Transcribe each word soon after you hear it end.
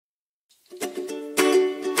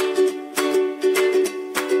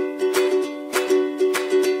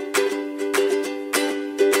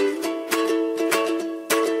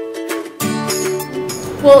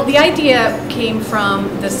Well, the idea came from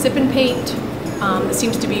the sip and paint. That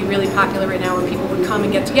seems to be really popular right now, where people would come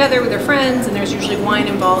and get together with their friends, and there's usually wine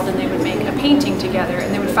involved, and they would make a painting together,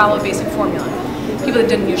 and they would follow a basic formula. People that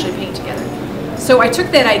didn't usually paint together. So I took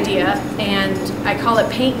that idea, and I call it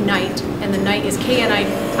Paint Night, and the night is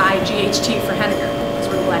K-N-I-G-H-T for Henniger, because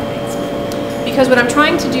we're the Black Knights. Because what I'm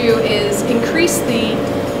trying to do is increase the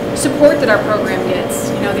support that our program gets.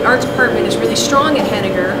 You know, the art department is really strong at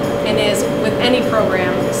Henniger, and as with any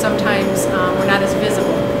program, sometimes we're not as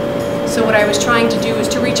visible. So what I was trying to do is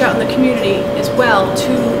to reach out in the community as well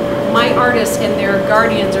to my artists and their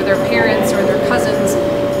guardians or their parents or their cousins,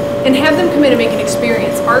 and have them come in and make an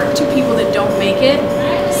experience. Art to people that don't make it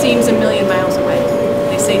seems a million miles away.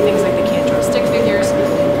 They say things like they can't draw stick figures.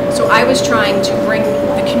 So I was trying to bring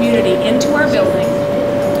the community into our building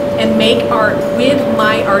and make art with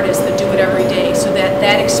my artists that do it every day, so that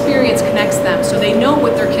that experience connects them, so they know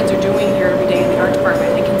what their kids are doing here every day in the art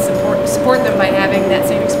department. They can support them by having that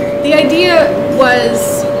same experience. The idea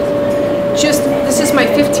was just, this is my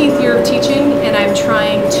 15th year of teaching, and I'm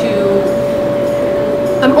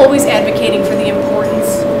always advocating for the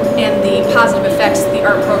importance and the positive effects the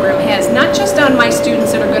art program has, not just on my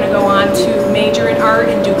students that are going to go on to major in art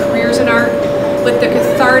and do careers in art, but the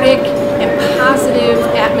cathartic and positive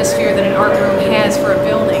atmosphere that an art room has for a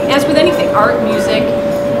building. As with anything, art, music,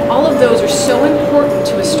 all of those are so important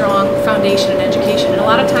to a strong foundation in education, and a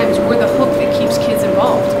lot of times we're the hook that keeps kids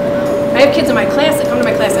involved. I have kids in my class that come to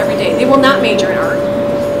my class every day. They will not major in art,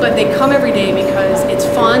 but they come every day because it's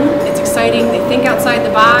fun, it's exciting, they think outside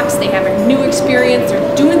the box, they have a new experience,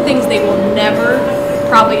 they're doing things they will never,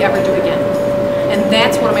 probably ever do again. And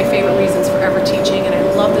that's one of my favorite reasons for ever teaching, and I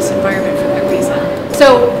love this environment for that reason.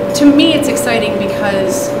 So to me it's exciting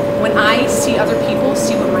because when I see other people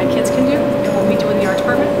see what my kids can do and what we do in the art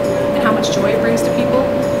department, and how much joy it brings to people,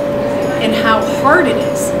 and how hard it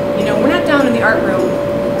is. You know, we're not down in the art room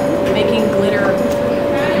making glitter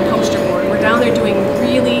and poster board. We're down there doing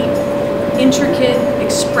really intricate,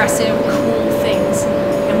 expressive, cool things.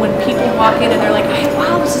 And when people walk in and they're like,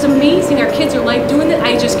 wow, this is amazing, our kids are like doing it,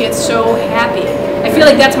 I just get so happy. I feel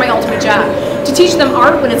like that's my ultimate job. To teach them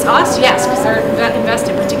art when it's us, yes, because they're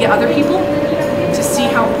invested, but to get other people to see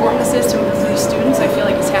how important this is to these students, I feel like